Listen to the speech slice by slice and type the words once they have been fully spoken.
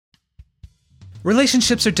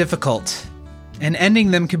Relationships are difficult, and ending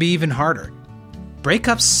them can be even harder.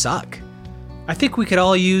 Breakups suck. I think we could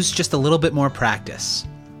all use just a little bit more practice.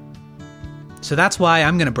 So that's why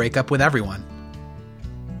I'm going to break up with everyone.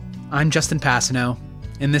 I'm Justin Passano,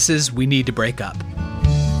 and this is We Need to Break Up.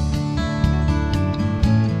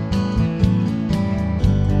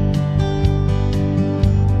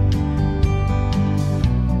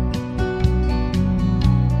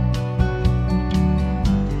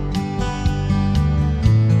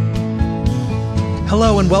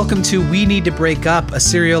 Hello and welcome to We Need to Break Up, a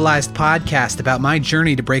serialized podcast about my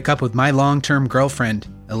journey to break up with my long-term girlfriend,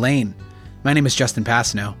 Elaine. My name is Justin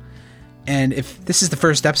Passano, and if this is the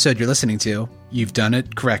first episode you're listening to, you've done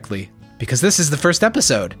it correctly, because this is the first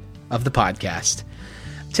episode of the podcast.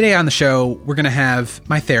 Today on the show, we're going to have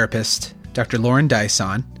my therapist, Dr. Lauren Dice,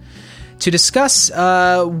 on to discuss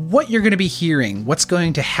what you're going to be hearing, what's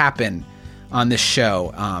going to happen on this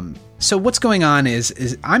show. So what's going on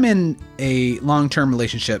is I'm in a long-term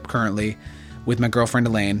relationship currently with my girlfriend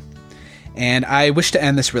Elaine, and I wish to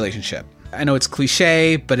end this relationship. I know it's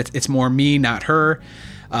cliche, but it's more me, not her.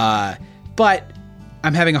 But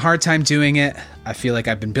I'm having a hard time doing it. I feel like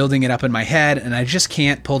I've been building it up in my head, and I just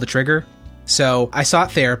can't pull the trigger. So I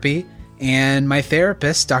sought therapy, and my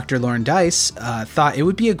therapist, Dr. Lauren Dice, thought it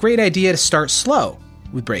would be a great idea to start slow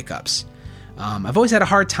with breakups. I've always had a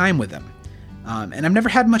hard time with them. And I've never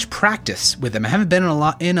had much practice with them. I haven't been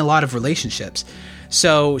in a lot of relationships.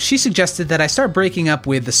 So she suggested that I start breaking up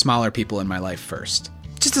with the smaller people in my life first,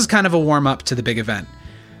 just as kind of a warm-up to the big event.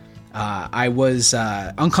 I was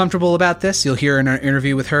uncomfortable about this. You'll hear in our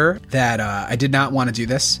interview with her that I did not want to do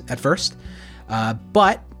this at first.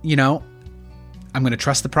 But, you know, I'm going to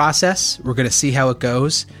trust the process. We're going to see how it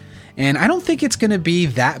goes. And I don't think it's going to be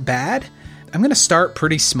that bad. I'm going to start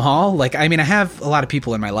pretty small. I have a lot of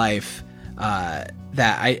people in my life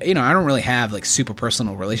that I don't really have like super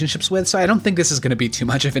personal relationships with, so I don't think this is going to be too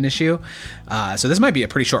much of an issue. So this might be a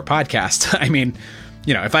pretty short podcast. I mean,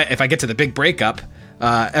 if I get to the big breakup,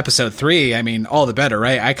 episode 3, I mean, all the better,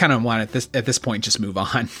 right? I kind of want at this point just move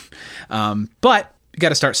on. But you got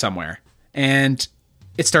to start somewhere, and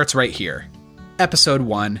it starts right here. Episode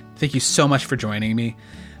 1. Thank you so much for joining me.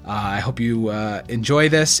 I hope you enjoy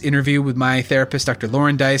this interview with my therapist, Dr.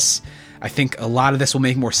 Lauren Dice. I think a lot of this will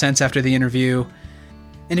make more sense after the interview.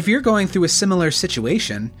 And if you're going through a similar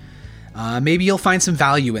situation, maybe you'll find some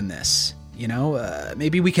value in this.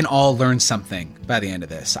 Maybe we can all learn something by the end of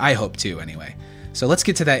this. I hope to, anyway. So let's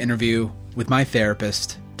get to that interview with my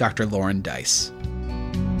therapist, Dr. Lauren Dice.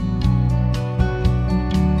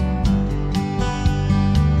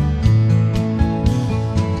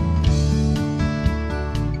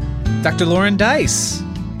 Dr. Lauren Dice.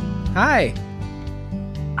 Hi.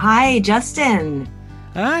 Hi, Justin.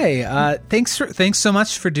 Hi. Thanks so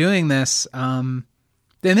much for doing this. And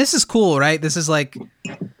this is cool, right? This is like,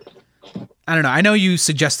 I don't know. I know you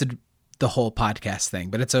suggested the whole podcast thing,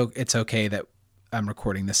 but it's okay that I'm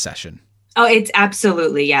recording this session. Oh, it's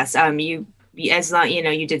absolutely, yes. You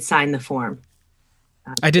did sign the form.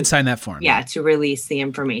 I did sign that form. Yeah, to release the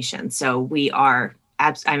information. So I'm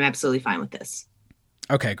absolutely fine with this.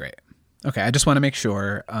 Okay, great. Okay, I just want to make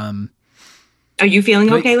sure. Are you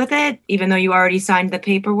feeling okay with it, even though you already signed the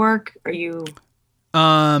paperwork? Are you?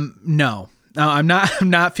 No, I'm not. I'm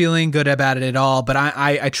not feeling good about it at all. But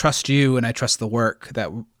I trust you, and I trust the work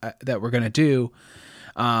that we're gonna do.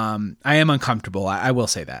 I am uncomfortable. I will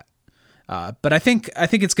say that. But I think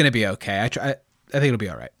it's gonna be okay. I think it'll be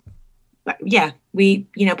all right. Yeah, we.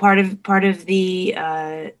 Part of the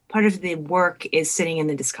work is sitting in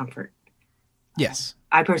the discomfort. Yes.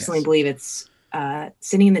 I personally believe it's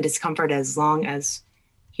sitting in the discomfort as long as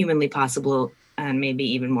humanly possible, and maybe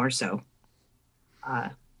even more so.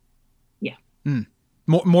 Yeah.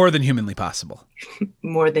 More than humanly possible.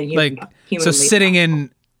 More than humanly so sitting possible.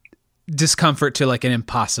 in discomfort to like an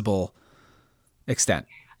impossible extent.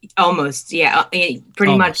 Almost, yeah.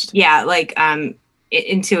 Pretty much, yeah.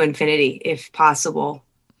 Into infinity, if possible.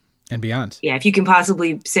 And beyond. Yeah, if you can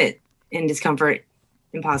possibly sit in discomfort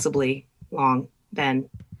impossibly long, then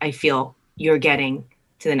I feel you're getting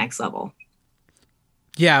to the next level.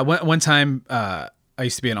 Yeah. One time, I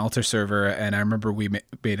used to be an altar server, and I remember we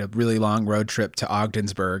made a really long road trip to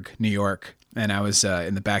Ogdensburg, New York. And I was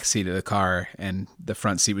in the back seat of the car, and the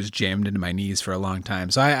front seat was jammed into my knees for a long time.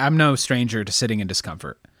 So I'm no stranger to sitting in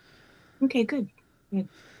discomfort. Okay, good.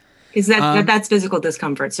 Because that's physical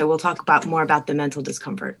discomfort. So we'll talk more about the mental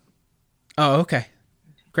discomfort. Oh, okay.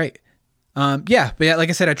 Great. But like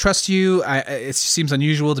I said, I trust you. It seems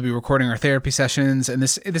unusual to be recording our therapy sessions, and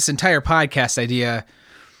this entire podcast idea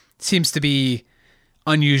seems to be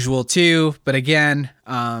unusual too. But again,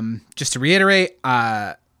 just to reiterate,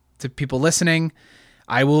 to people listening,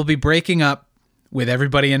 I will be breaking up with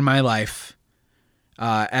everybody in my life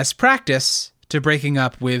as practice to breaking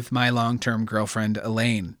up with my long-term girlfriend,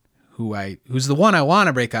 Elaine, who's the one I want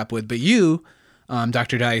to break up with. But you,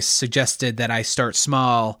 Dr. Dice, suggested that I start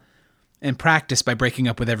small and practice by breaking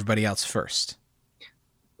up with everybody else first.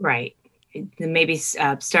 Right. Maybe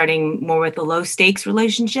starting more with the low stakes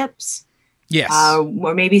relationships. Yes.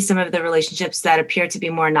 Or maybe some of the relationships that appear to be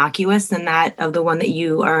more innocuous than that of the one that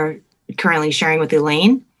you are currently sharing with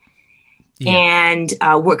Elaine. Yeah. And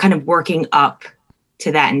we're kind of working up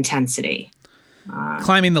to that intensity.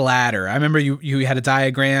 Climbing the ladder. I remember you had a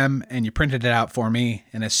diagram and you printed it out for me,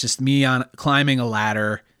 and it's just me on climbing a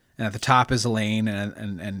ladder, and at the top is Elaine,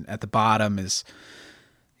 and at the bottom is,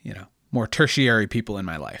 more tertiary people in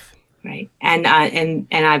my life. Right. And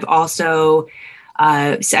I've also,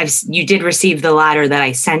 you did receive the ladder that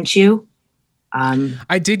I sent you.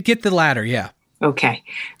 I did get the ladder. Yeah. Okay.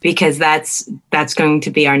 Because that's going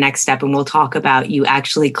to be our next step. And we'll talk about you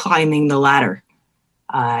actually climbing the ladder.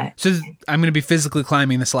 So I'm going to be physically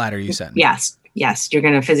climbing this ladder, you said? Yes. You're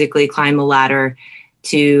going to physically climb a ladder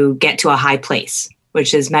to get to a high place,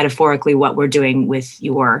 which is metaphorically what we're doing with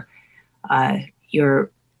your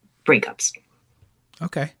breakups.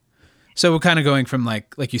 Okay. So we're kind of going from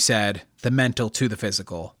like you said, the mental to the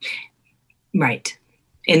physical. Right.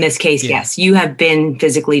 In this case, yes. You have been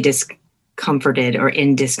physically discomforted or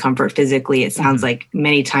in discomfort physically, it sounds like,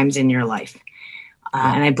 many times in your life.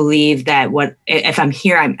 And I believe that if I'm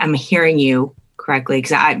here, I'm hearing you correctly,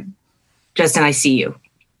 because Justin, I see you.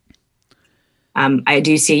 I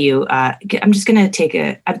do see you. I'm just going to take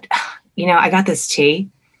I got this tea.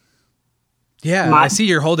 Yeah, I see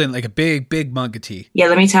you're holding like a big mug of tea. Yeah,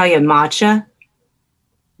 let me tell you, matcha,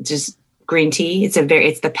 just green tea. It's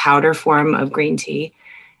the powder form of green tea.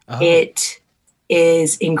 Oh. It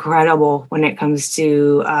is incredible when it comes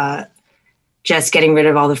to just getting rid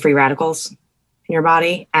of all the free radicals in your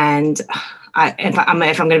body. And if I'm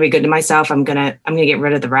going to be good to myself, I'm going to get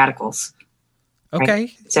rid of the radicals. Okay.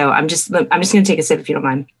 Right? So I'm just going to take a sip if you don't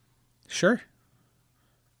mind. Sure.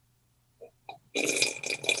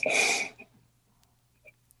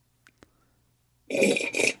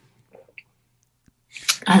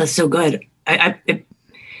 Oh, that's so good. It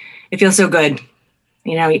feels so good.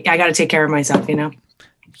 I got to take care of myself,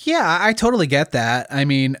 Yeah, I totally get that. I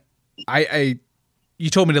mean, you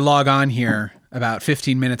told me to log on here about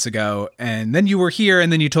 15 minutes ago, and then you were here,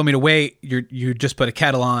 and then you told me to wait. You just put a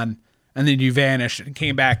kettle on, and then you vanished and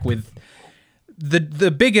came back with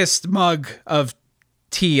the biggest mug of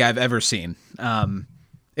tea I've ever seen.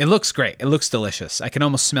 It looks great. It looks delicious. I can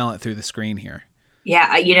almost smell it through the screen here. Yeah,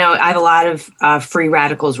 I have a lot of free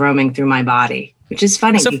radicals roaming through my body, which is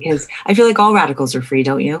funny because I feel like all radicals are free,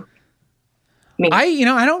 don't you? I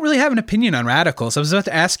don't really have an opinion on radicals. I was about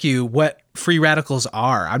to ask you what free radicals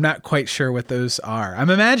are. I'm not quite sure what those are.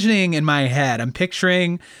 I'm imagining in my head, I'm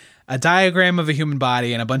picturing a diagram of a human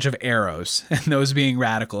body and a bunch of arrows, and those being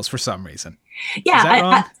radicals for some reason. Yeah, Is that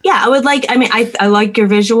wrong? I would like. I like your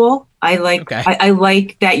visual. I like. Okay. I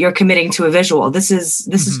like that you're committing to a visual. This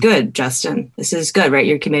is good, Justin. This is good, right?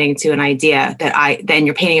 You're committing to an idea then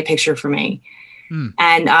you're painting a picture for me.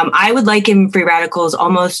 And I would liken free radicals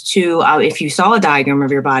almost to if you saw a diagram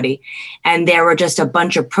of your body, and there were just a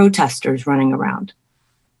bunch of protesters running around,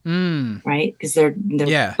 right? Because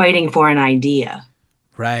they're fighting for an idea.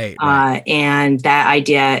 Right. And that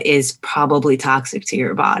idea is probably toxic to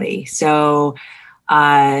your body. So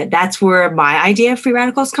that's where my idea of free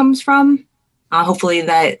radicals comes from. Hopefully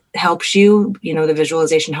that helps you, the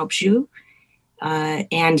visualization helps you.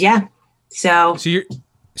 So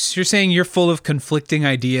you're saying you're full of conflicting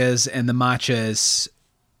ideas and the matcha is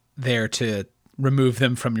there to remove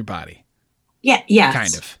them from your body. Yeah. Yes.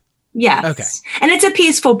 Kind of. Yeah. Okay. And it's a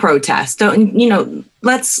peaceful protest.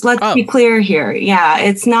 Let's be clear here. Yeah.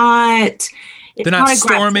 It's not. They're not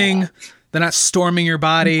storming. They're not storming your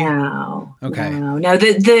body. No. Okay. No.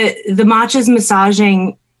 The matcha's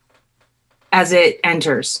massaging as it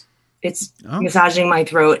enters. It's massaging my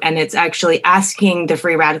throat, and it's actually asking the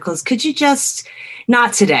free radicals, could you just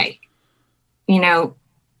not today?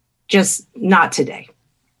 Just not today.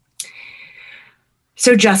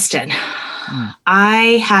 So Justin,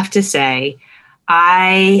 I have to say,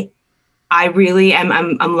 I really am.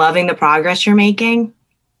 I'm loving the progress you're making.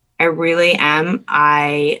 I really am.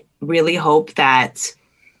 I really hope that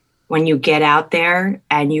when you get out there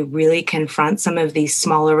and you really confront some of these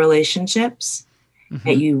smaller relationships,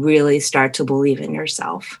 that you really start to believe in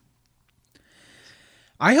yourself.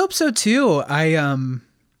 I hope so too. I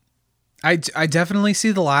I definitely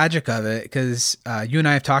see the logic of it because you and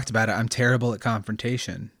I have talked about it. I'm terrible at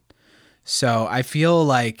confrontation. So I feel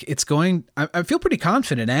like I feel pretty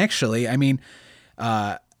confident, actually. I mean,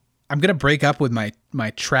 I'm going to break up with my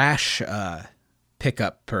trash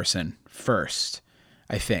pickup person first,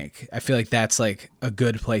 I think. I feel like that's like a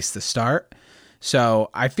good place to start. So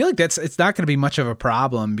I feel like it's not going to be much of a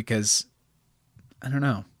problem because, I don't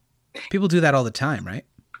know. People do that all the time, right?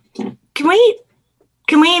 Can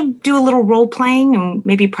we do a little role playing and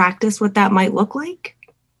maybe practice what that might look like?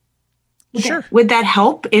 Sure. Would that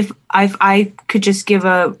help if I could just give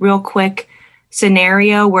a real quick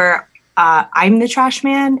scenario where I'm the trash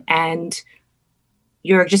man and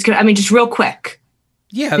you're just gonna, I mean, just real quick.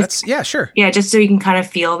 Yeah, sure. Yeah, just so you can kind of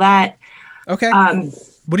feel that. Okay.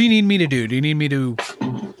 What do you need me to do? Do you need me to?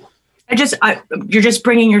 You're just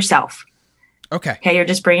bringing yourself. Okay. Okay, you're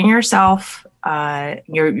just bringing yourself. Let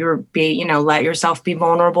yourself be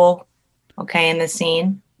vulnerable. Okay, in the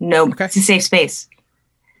scene. No, okay. It's a safe space.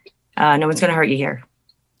 No one's gonna hurt you here.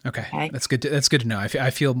 Okay. That's good. That's good to know. I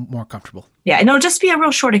feel more comfortable. Yeah, and it'll just be a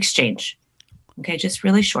real short exchange. Okay, just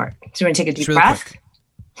really short. So we're gonna take a deep breath. Quick.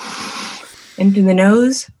 In through the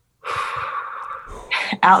nose,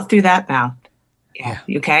 out through that mouth. Yeah.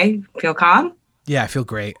 You okay? Feel calm? Yeah, I feel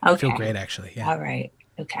great. Okay. I feel great, actually. Yeah. All right.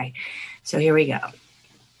 Okay. So here we go.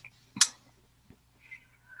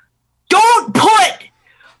 Don't put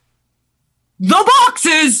the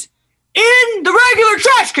boxes in the regular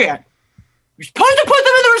trash can. You're supposed to put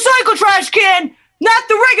them in the recycle trash can, not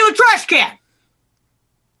the regular trash can.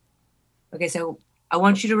 Okay, so I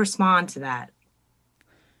want you to respond to that.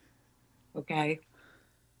 Okay.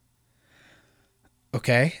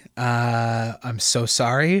 Okay. I'm so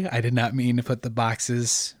sorry. I did not mean to put the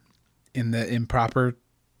boxes in the improper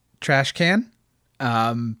trash can.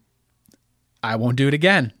 I won't do it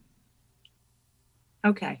again.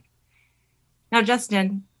 Okay. Now,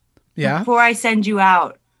 Justin. Yeah. Before I send you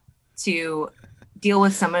out to deal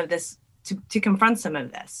with some of this, to confront some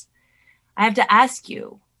of this, I have to ask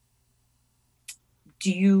you,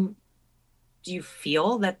 do you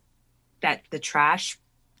feel that the trash,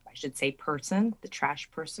 I should say the trash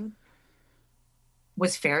person,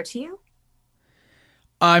 was fair to you?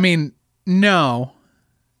 I mean, no,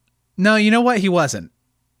 you know what? He wasn't.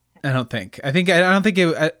 I don't think it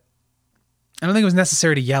was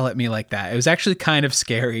necessary to yell at me like that. It was actually kind of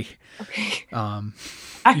scary. Okay. I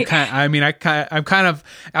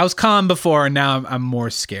was calm before and now I'm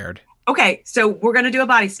more scared. Okay. So we're going to do a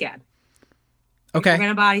body scan. Okay. We're going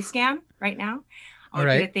to body scan right now. All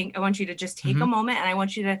right. I want you to just take a moment and I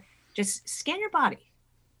want you to just scan your body.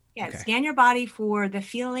 Yeah. Okay. Scan your body for the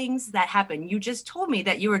feelings that happen. You just told me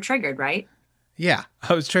that you were triggered, right? Yeah.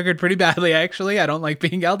 I was triggered pretty badly, actually. I don't like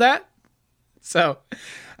being yelled at. So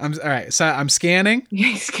all right. So I'm scanning.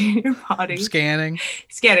 Yeah, scan your body. I'm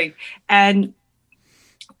scanning. And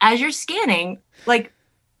as you're scanning, like,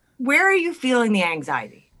 where are you feeling the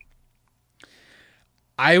anxiety?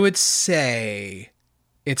 I would say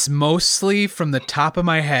it's mostly from the top of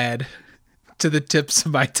my head to the tips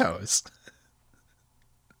of my toes.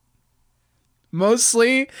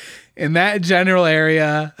 Mostly in that general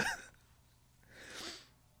area.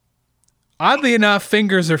 Oddly enough,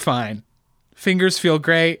 fingers are fine. Fingers feel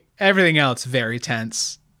great. Everything else very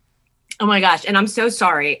tense. Oh my gosh. And I'm so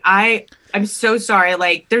sorry. I'm so sorry.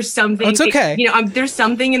 Like, there's something. Oh, it's okay. There's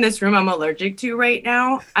something in this room I'm allergic to right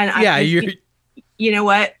now. And yeah, you know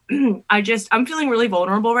what? I'm feeling really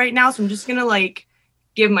vulnerable right now. So I'm just going to like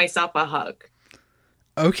give myself a hug.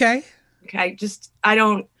 Okay. Okay.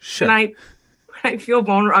 Sure. When I feel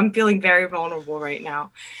vulnerable, I'm feeling very vulnerable right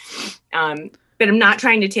now. But I'm not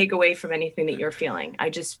trying to take away from anything that you're feeling.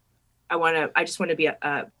 I just want to be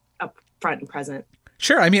up front and present.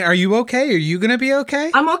 Sure. I mean, are you okay? Are you going to be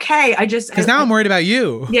okay? I'm okay. Because now I'm worried about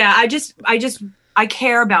you. Yeah. I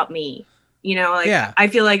care about me. Yeah. I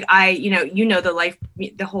feel like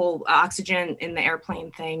the whole oxygen in the airplane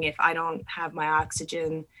thing. If I don't have my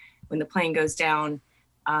oxygen when the plane goes down,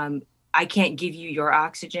 I can't give you your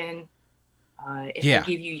oxygen. If I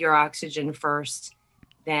give you your oxygen first,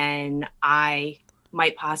 then I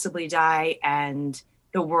might possibly die and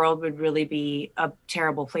the world would really be a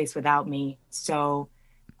terrible place without me. So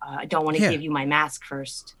I don't want to give you my mask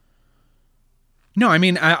first. No, I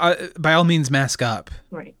mean, I by all means, mask up.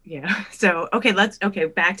 Right. Yeah. So,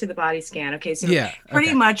 back to the body scan. Okay. So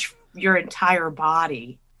pretty much your entire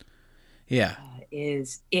body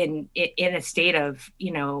is in a state of,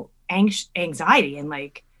 anxiety and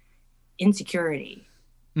like insecurity.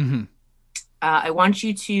 Mm-hmm. I want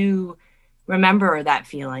you to remember that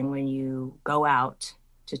feeling when you go out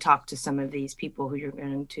to talk to some of these people who you're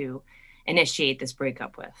going to initiate this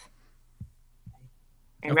breakup with.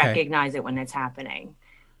 and recognize it when it's happening.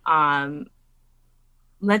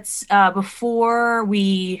 Let's before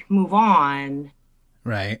we move on,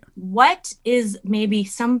 right? What is maybe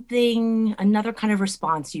another kind of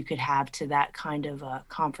response you could have to that kind of a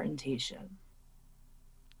confrontation?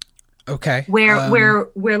 Okay. Where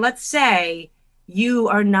let's say you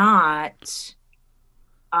are not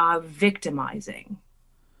victimizing.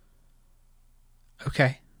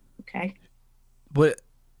 Okay. Okay. What?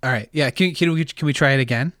 All right. Yeah. Can we try it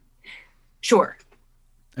again? Sure.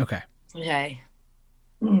 Okay. Okay.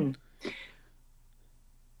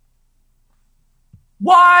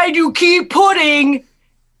 Why do you keep putting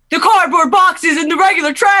the cardboard boxes in the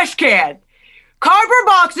regular trash can? Cardboard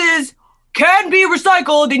boxes can be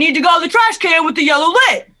recycled. They need to go in the trash can with the yellow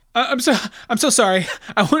lid. I'm so sorry.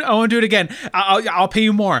 I want to do it again. I'll pay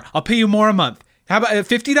you more. I'll pay you more a month. How about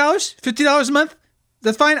 $50? $50 a month?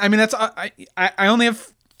 That's fine. I mean, that's I only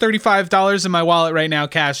have $35 in my wallet right now,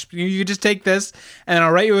 cash. You can just take this, and then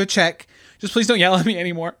I'll write you a check. Just please don't yell at me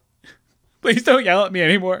anymore. Please don't yell at me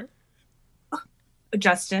anymore.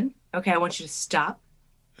 Justin, okay, I want you to stop.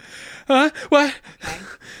 What? Okay.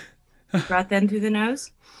 Breath in through the nose.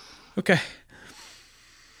 Okay.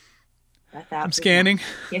 Breath out. I'm scanning.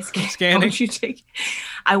 Yes, I'm scanning.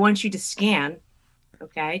 I want you to scan.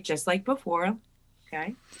 Okay, just like before.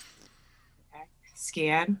 Okay.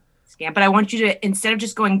 Scan. But I want you to, instead of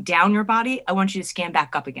just going down your body, I want you to scan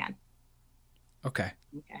back up again. Okay.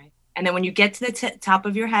 And then when you get to the top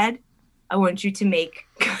of your head, I want you to make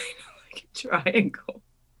kind of like a triangle.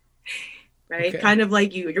 Right? Okay. Kind of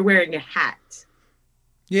like you're wearing a hat.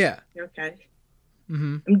 Yeah. Okay.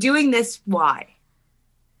 Mm-hmm. I'm doing this. Why?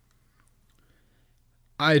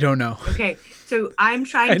 I don't know. Okay. So I'm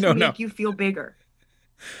trying to make you feel bigger.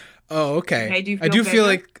 Oh, okay. Okay, do you feel I do bigger? feel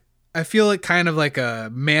like I feel like kind of like a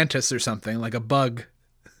mantis or something, like a bug.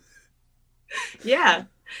 Yeah,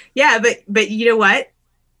 but you know what?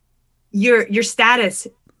 Your status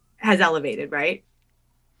has elevated, right?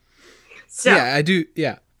 So yeah, I do.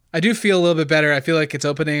 Yeah, I do feel a little bit better. I feel like it's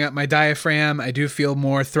opening up my diaphragm. I do feel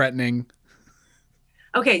more threatening.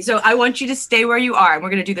 Okay, so I want you to stay where you are, and we're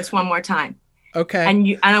gonna do this one more time. Okay.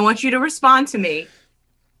 And I want you to respond to me.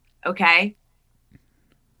 Okay.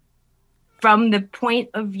 From the point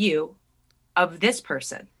of view of this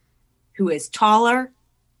person who is taller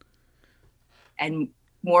and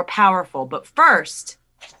more powerful. But first,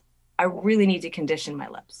 I really need to condition my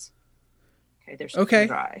lips. Okay, they're so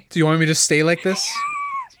dry. Do you want me to stay like this?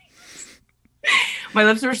 My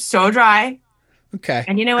lips are so dry. Okay.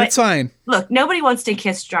 And you know what? That's fine. Look, nobody wants to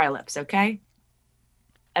kiss dry lips, okay?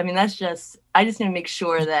 I mean, I just need to make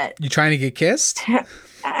sure that... You trying to get kissed?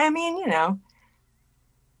 I mean, you know.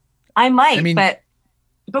 I might, but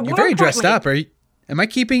you're very dressed up. Am I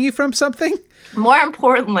keeping you from something? More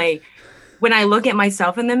importantly, when I look at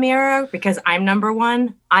myself in the mirror, because I'm number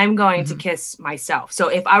one, I'm going to kiss myself. So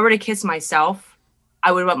if I were to kiss myself,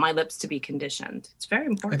 I would want my lips to be conditioned. It's very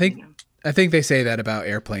important. I think they say that about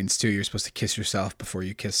airplanes too. You're supposed to kiss yourself before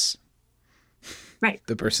you kiss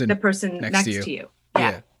the person next to you.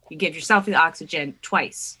 Yeah. You give yourself the oxygen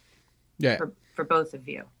twice. Yeah. For both of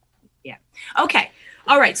you. Yeah. Okay.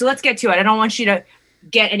 All right, so let's get to it. I don't want you to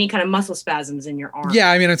get any kind of muscle spasms in your arm. Yeah,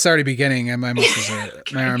 I mean, it's already beginning, and my muscles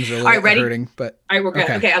my arms are a little hurting. But all right, we're good.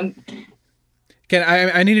 Okay.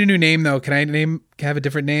 I need a new name though. Can I have a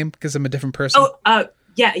different name because I'm a different person?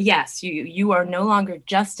 Yes. You are no longer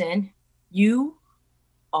Justin. You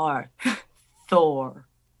are Thor.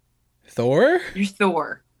 Thor? You're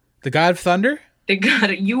Thor. The god of thunder? The god.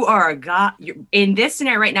 You are a god. In this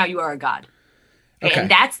scenario right now, you are a god. Okay.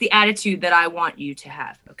 And that's the attitude that I want you to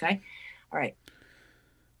have. Okay. All right.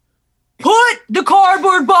 Put the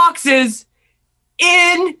cardboard boxes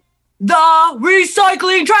in the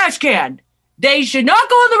recycling trash can. They should not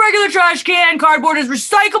go in the regular trash can. Cardboard is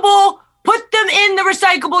recyclable. Put them in the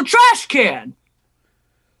recyclable trash can.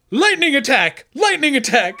 Lightning attack! Lightning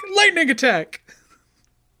attack! Lightning attack!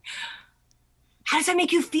 How does that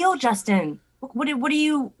make you feel, Justin? What do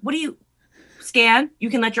you scan? You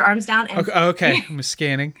can let your arms down. And okay. I'm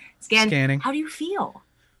scanning. Scanning. How do you feel?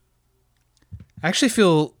 I actually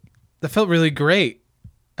that felt really great.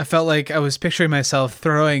 I felt like I was picturing myself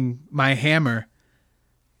throwing my hammer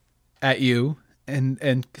at you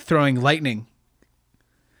and throwing lightning.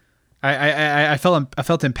 I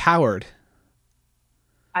felt empowered.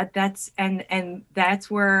 That's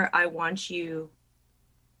where I want you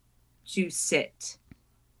to sit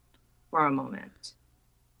for a moment.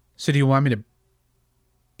 So do you want me to?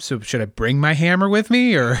 So should I bring my hammer with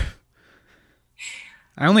me, or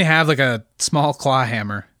I only have like a small claw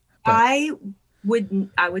hammer? I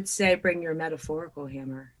would say bring your metaphorical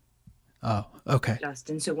hammer. Oh, okay.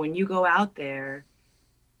 Justin. So when you go out there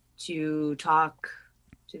to talk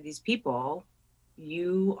to these people,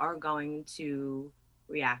 you are going to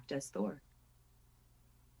react as Thor.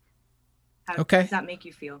 How does that make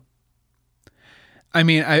you feel? I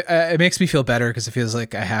mean, it makes me feel better because it feels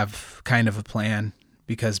like I have kind of a plan,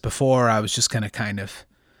 because before I was just going to kind of,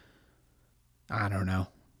 I don't know,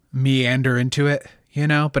 meander into it, you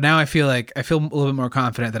know, but now I feel a little bit more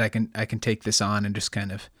confident that I can take this on and just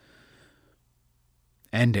kind of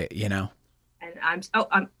end it, you know? And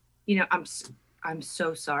I'm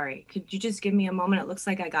so sorry. Could you just give me a moment? It looks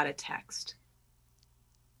like I got a text.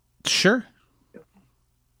 Sure. Okay.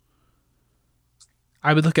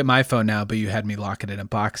 I would look at my phone now, but you had me lock it in a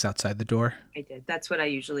box outside the door. I did. That's what I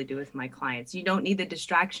usually do with my clients. You don't need the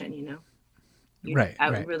distraction, you know? Right. I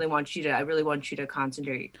really want you to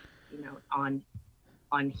concentrate, you know,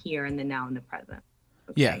 on here and the now and the present.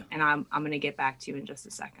 Okay? Yeah. And I'm going to get back to you in just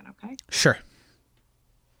a second, okay? Sure.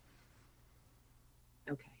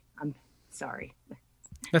 Okay. I'm sorry.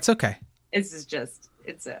 That's okay. This is just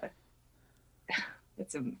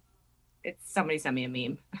somebody sent me a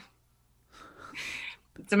meme.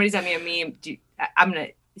 Somebody sent me a meme.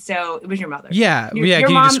 So it was your mother. Yeah. Can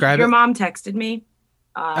you describe it? Your mom texted me.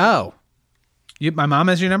 My mom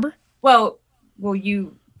has your number? Well,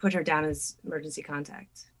 you put her down as emergency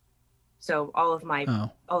contact. So all of my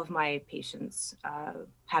patients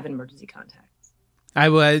have an emergency contact.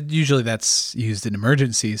 Usually that's used in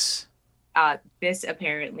emergencies. This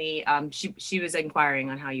apparently, she was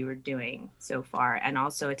inquiring on how you were doing so far, and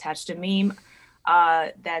also attached a meme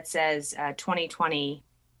that says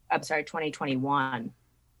 2021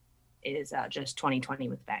 is just 2020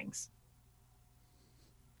 with bangs.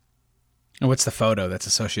 And what's the photo that's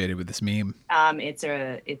associated with this meme?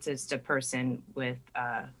 It's just a person with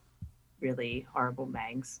really horrible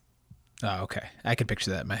bangs. Oh, okay. I can picture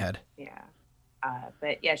that in my head. Yeah.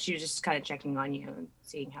 But yeah, she was just kind of checking on you and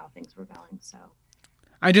seeing how things were going. So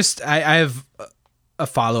I have a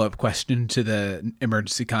follow-up question to the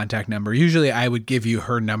emergency contact number. Usually I would give you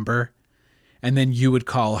her number and then you would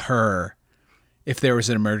call her if there was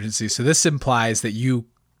an emergency. So this implies that you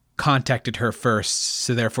contacted her first,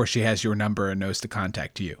 so therefore she has your number and knows to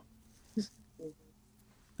contact you.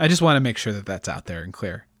 I just want to make sure that that's out there and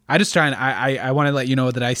clear. I want to let you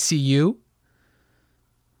know that I see you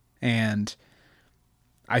and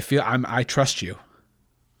I trust you.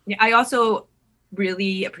 Yeah, I also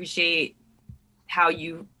really appreciate how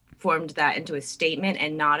you formed that into a statement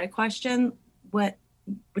and not a question.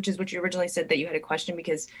 Which is what you originally said, that you had a question,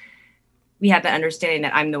 because we have the understanding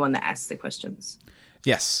that I'm the one that asks the questions.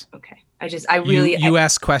 Yes. Okay. You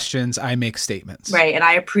ask questions, I make statements. Right, and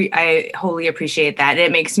I wholly appreciate that. And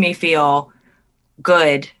it makes me feel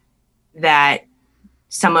good that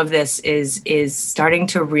some of this is starting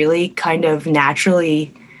to really kind of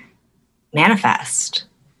naturally manifest,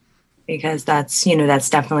 because that's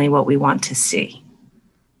definitely what we want to see.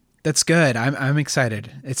 That's good. I'm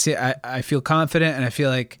excited. I feel confident, and I feel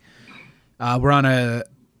like we're on a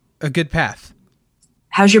good path.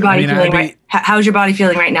 How's your body feeling? How's your body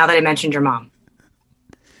feeling right now that I mentioned your mom?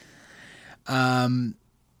 I don't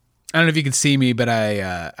know if you can see me, but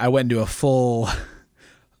I went into a full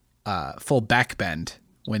back bend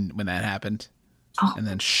when that happened, and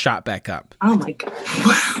then shot back up. Oh my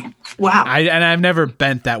God! Wow. I've never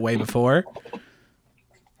bent that way before.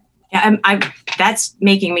 Yeah, that's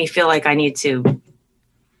making me feel like I need to,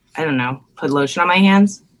 I don't know, put lotion on my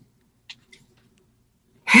hands.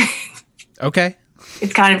 Okay.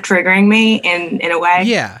 It's kind of triggering me in a way.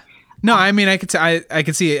 Yeah. No, I mean, I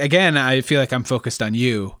could see it. Again, I feel like I'm focused on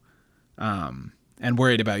you, and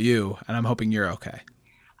worried about you, and I'm hoping you're okay.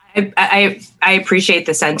 I appreciate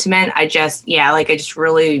the sentiment. I just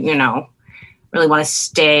really, really want to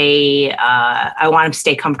stay, I want to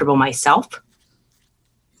stay comfortable myself.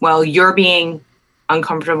 While you're being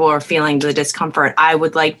uncomfortable or feeling the discomfort, I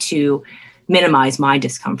would like to minimize my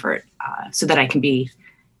discomfort so that I can be,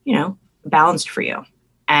 balanced for you.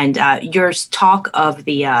 And your talk of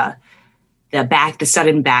the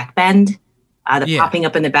sudden back bend, popping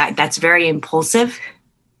up in the back, that's very impulsive.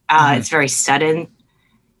 It's very sudden.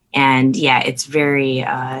 And yeah, it's very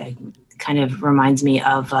kind of reminds me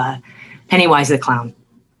of Pennywise the Clown.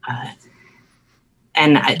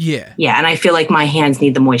 And I feel like my hands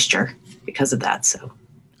need the moisture because of that. So,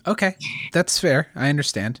 okay, that's fair. I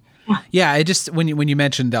understand. Yeah, I just when you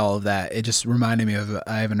mentioned all of that, it just reminded me of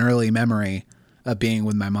I have an early memory of being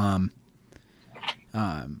with my mom,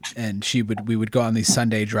 and we would go on these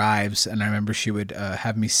Sunday drives, and I remember she would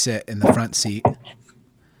have me sit in the front seat.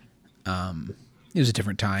 It was a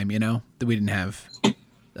different time, that we didn't have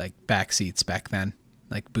like back seats back then.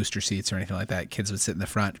 like booster seats or anything like that. Kids would sit in the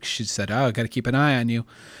front. She said, "Oh, I got to keep an eye on you."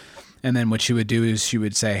 And then what she would do is she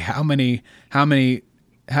would say, how much do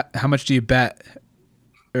you bet?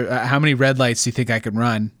 Or how many red lights do you think I could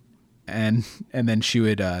run? And then she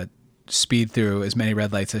would speed through as many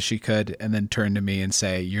red lights as she could, and then turn to me and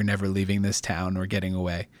say, "You're never leaving this town or getting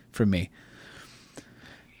away from me."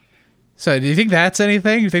 So do you think that's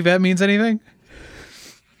anything? You think that means anything?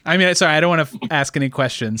 I mean, sorry, I don't want to ask any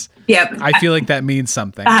questions. Yep. I feel like that means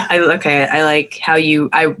something. I like how you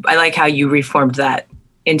reformed that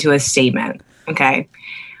into a statement. Okay.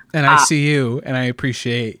 And I see you, and I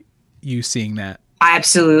appreciate you seeing that.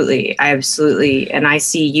 Absolutely. And I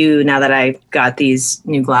see you now that I've got these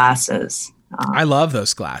new glasses. I love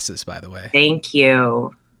those glasses, by the way. Thank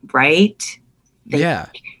you. Right?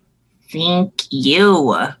 Thank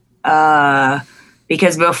you.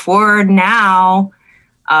 Because before now,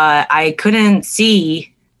 I couldn't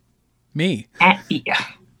see me.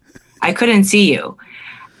 I couldn't see you.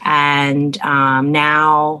 And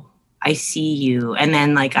now I see you. And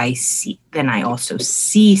then I also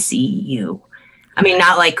see you. I mean,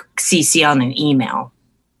 not like CC on an email.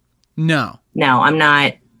 No, I'm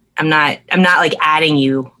not like adding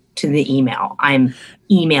you to the email. I'm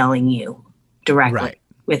emailing you directly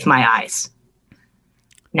with my eyes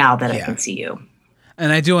now that I can see you.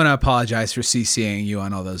 And I do want to apologize for CCing you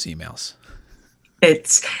on all those emails.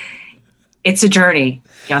 It's a journey,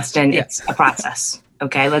 Justin. Yeah. It's a process.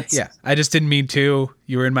 Okay, I just didn't mean to.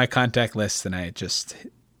 You were in my contact list, and I just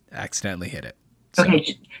accidentally hit it. So.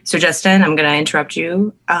 Okay, so Justin, I'm going to interrupt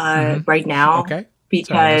you right now. Okay.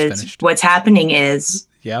 Because what's happening is,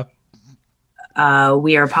 we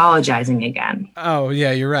are apologizing again. Oh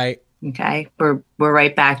yeah, you're right. Okay, we're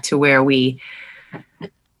right back to where we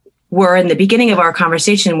were in the beginning of our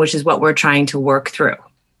conversation, which is what we're trying to work through.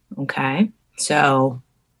 Okay, so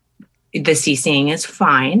the CCing is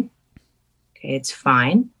fine. Okay, it's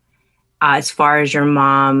fine. As far as your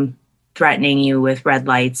mom threatening you with red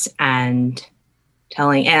lights and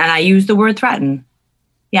and I use the word threaten.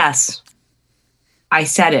 Yes, I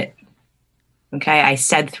said it. Okay, I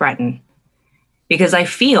said threaten because I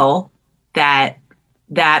feel that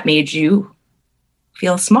made you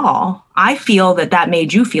feel small. I feel that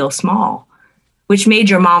made you feel small, which made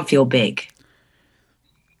your mom feel big.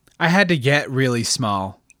 I had to get really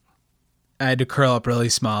small. I had to curl up really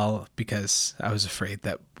small because I was afraid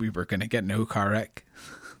that we were going to get into a car wreck.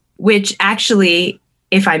 Which actually,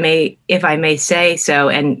 if I may say so,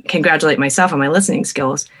 and congratulate myself on my listening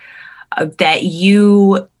skills, that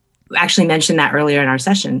you actually mentioned that earlier in our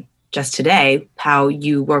session just today, how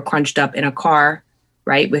you were crunched up in a car,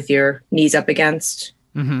 right, with your knees up against.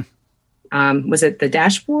 Mm-hmm. Was it the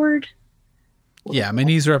dashboard? Yeah, my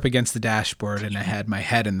knees were up against the dashboard, and I had my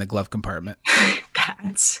head in the glove compartment.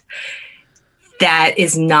 That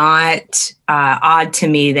is not odd to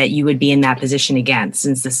me that you would be in that position again,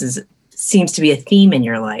 since seems to be a theme in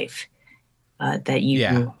your life that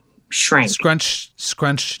you shrank.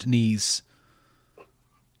 Scrunched knees.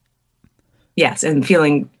 Yes, and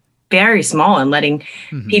feeling very small and letting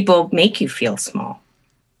people make you feel small.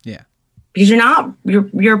 Yeah. Because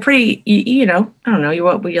you're pretty, I don't know,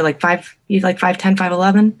 you're like 5'10",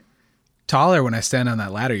 5'11". Taller when I stand on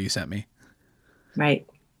that ladder you sent me. Right.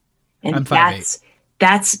 And I'm 5'8".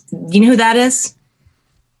 That's, you know who that is?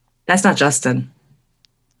 That's not Justin.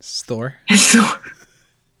 It's Thor. It's Thor.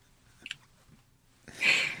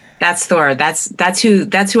 That's Thor. That's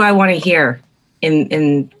who I want to hear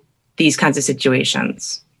in these kinds of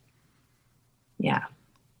situations. Yeah.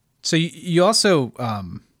 So you also,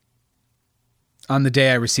 on the day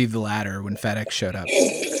I received the ladder when FedEx showed up,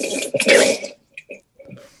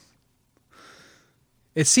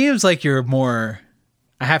 it seems like you're more,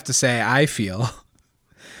 I have to say, I feel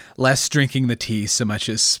less drinking the tea so much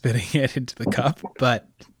as spitting it into the cup. But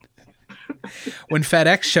when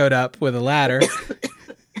FedEx showed up with a ladder,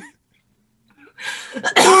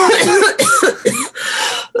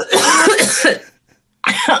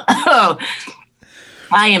 oh,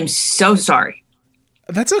 I am so sorry.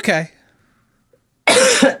 That's okay.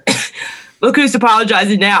 Look who's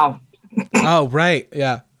apologizing now. Oh, right.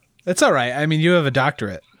 Yeah. That's all right. I mean, you have a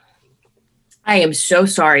doctorate. I am so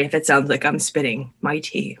sorry if it sounds like I'm spitting my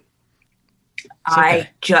tea. Okay. I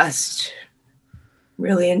just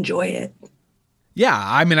really enjoy it. Yeah.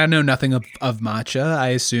 I mean, I know nothing of matcha. I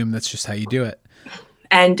assume that's just how you do it.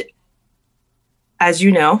 And as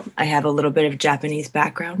you know, I have a little bit of Japanese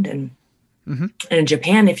background, and in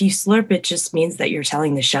Japan, if you slurp, it just means that you're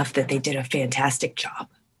telling the chef that they did a fantastic job.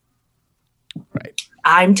 Right.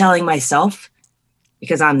 I'm telling myself,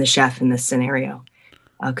 because I'm the chef in this scenario,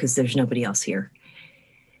 because there's nobody else here,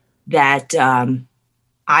 that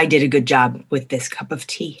I did a good job with this cup of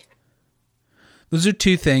tea. Those are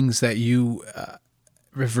two things that you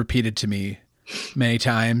have repeated to me many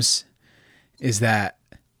times, is that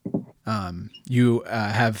you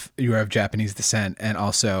have Japanese descent, and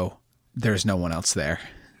also there's no one else there.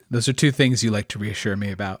 Those are two things you like to reassure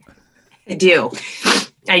me about. I do.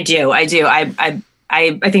 I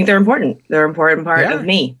think they're important. They're an important part of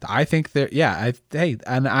me. I think they're,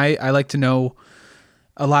 I like to know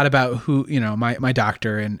a lot about who, my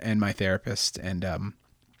doctor and my therapist. And, and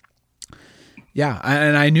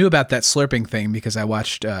I knew about that slurping thing because I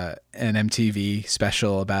watched an MTV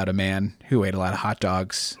special about a man who ate a lot of hot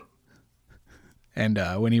dogs. And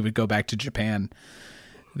when he would go back to Japan,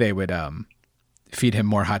 they would feed him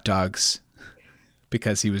more hot dogs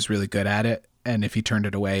because he was really good at it. And if he turned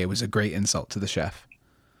it away, it was a great insult to the chef.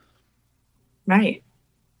 Right.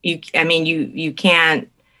 You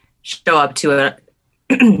can't show up to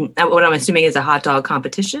what I'm assuming is a hot dog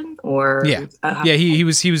competition, or he held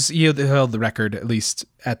the record, at least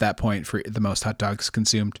at that point, for the most hot dogs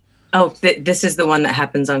consumed. Oh, this is the one that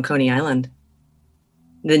happens on Coney Island.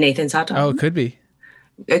 The Nathan's hot dog. Oh, it could be.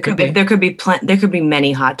 There could be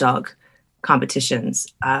many hot dog competitions.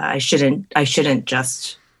 I shouldn't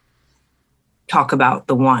just talk about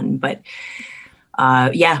the one, but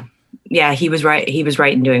he was right. He was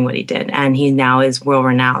right in doing what he did, and he now is world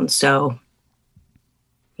renowned. So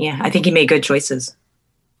yeah, I think he made good choices.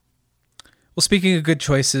 Well, speaking of good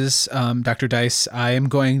choices, Dr. Dice, I am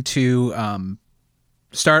going to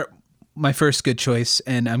start my first good choice,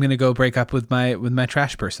 and I'm going to go break up with my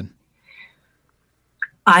trash person.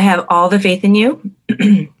 I have all the faith in you.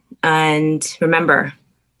 And remember,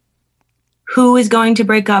 who is going to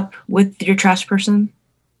break up with your trash person?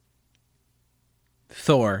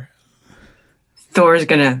 Thor. Thor is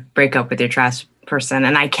going to break up with your trash person,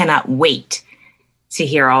 and I cannot wait to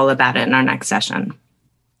hear all about it in our next session.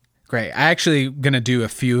 Great. I actually going to do a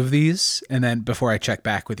few of these, and then before I check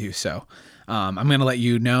back with you. So I'm going to let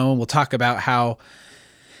you know. We'll talk about how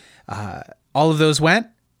all of those went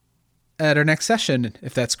at our next session,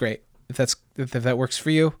 if that's great. If that works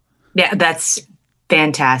for you. Yeah, that's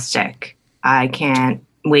fantastic. I can't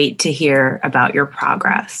wait to hear about your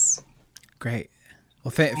progress. Great.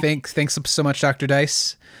 Well, thanks so much, Dr.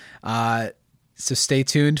 Dice. So stay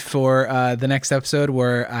tuned for the next episode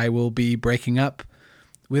where I will be breaking up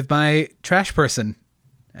with my trash person.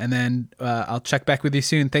 And then I'll check back with you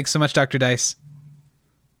soon. Thanks so much, Dr. Dice.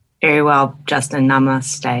 Very well, Justin.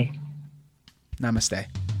 Namaste. Namaste.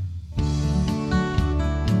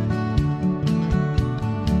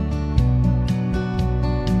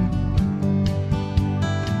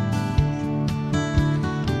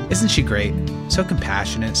 Isn't she great? So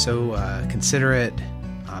compassionate, so considerate,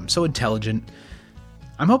 so intelligent.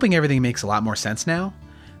 I'm hoping everything makes a lot more sense now.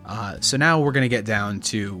 So now we're going to get down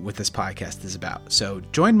to what this podcast is about. So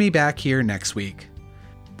join me back here next week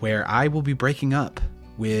where I will be breaking up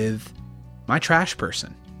with my trash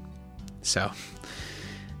person. So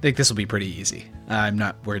I think this will be pretty easy. I'm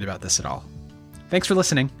not worried about this at all. Thanks for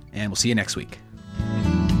listening, and we'll see you next week.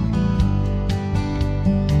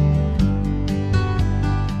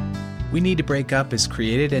 We Need to Break Up is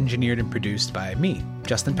created, engineered, and produced by me,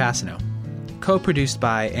 Justin Passano. Co-produced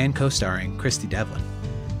by and co-starring Christy Devlin.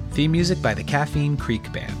 Theme music by the Caffeine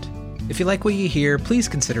Creek Band. If you like what you hear, please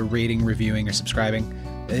consider rating, reviewing, or subscribing.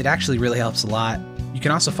 It actually really helps a lot. You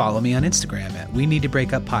can also follow me on Instagram at We Need to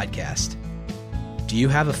Break Up Podcast. Do you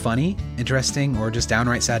have a funny, interesting, or just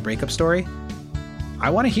downright sad breakup story? I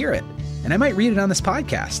want to hear it, and I might read it on this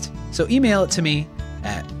podcast. So email it to me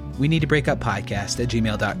at we need to break up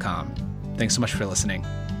podcast@gmail.com. Thanks so much for listening.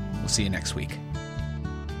 We'll see you next week.